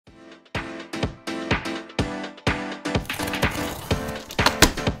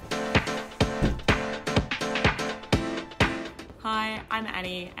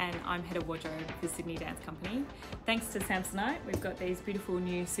Annie and I'm Head of Wardrobe for Sydney Dance Company. Thanks to Samsonite, we've got these beautiful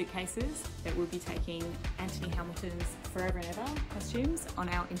new suitcases that will be taking Antony Hamilton's Forever and Ever costumes on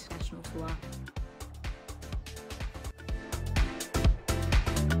our international tour.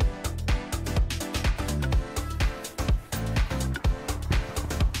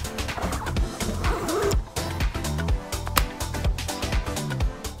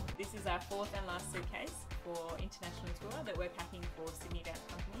 This is our fourth and last suitcase for international tour that we're packing for Sydney Dance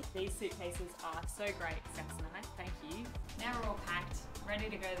Company. These suitcases are so great, Samsonite, thank you. Now we're all packed, ready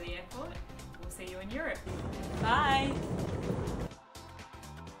to go to the airport. We'll see you in Europe. Bye!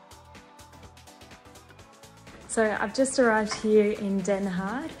 So I've just arrived here in Den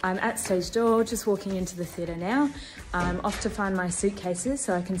Haag. I'm at stage door, just walking into the theatre now. I'm off to find my suitcases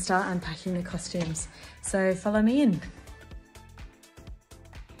so I can start unpacking the costumes. So follow me in.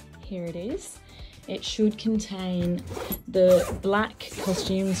 Here it is. It should contain the black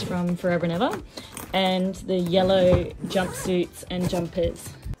costumes from Forever and Ever and the yellow jumpsuits and jumpers.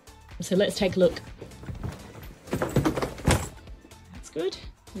 So let's take a look. That's good.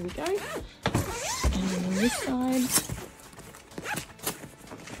 Here we go. And then on this side.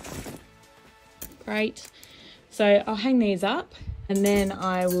 Great. So I'll hang these up and then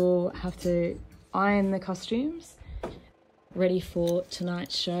I will have to iron the costumes ready for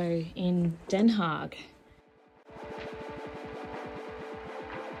tonight's show in Den Haag.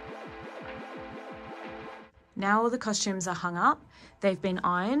 Now all the costumes are hung up, they've been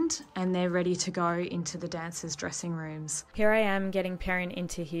ironed and they're ready to go into the dancers' dressing rooms. Here I am getting Perrin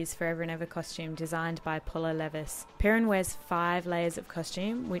into his Forever and Ever costume designed by Paula Levis. Perrin wears 5 layers of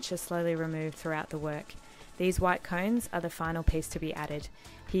costume which are slowly removed throughout the work. These white cones are the final piece to be added.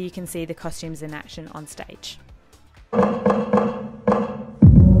 Here you can see the costumes in action on stage. We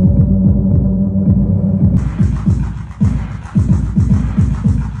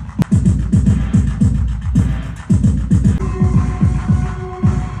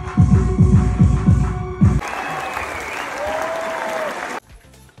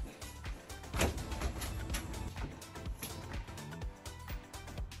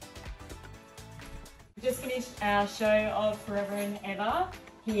just finished our show of Forever and Ever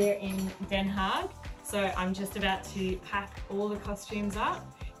here in Den Haag. So I'm just about to pack all the costumes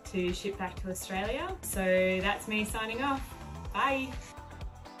up to ship back to Australia. So that's me signing off. Bye.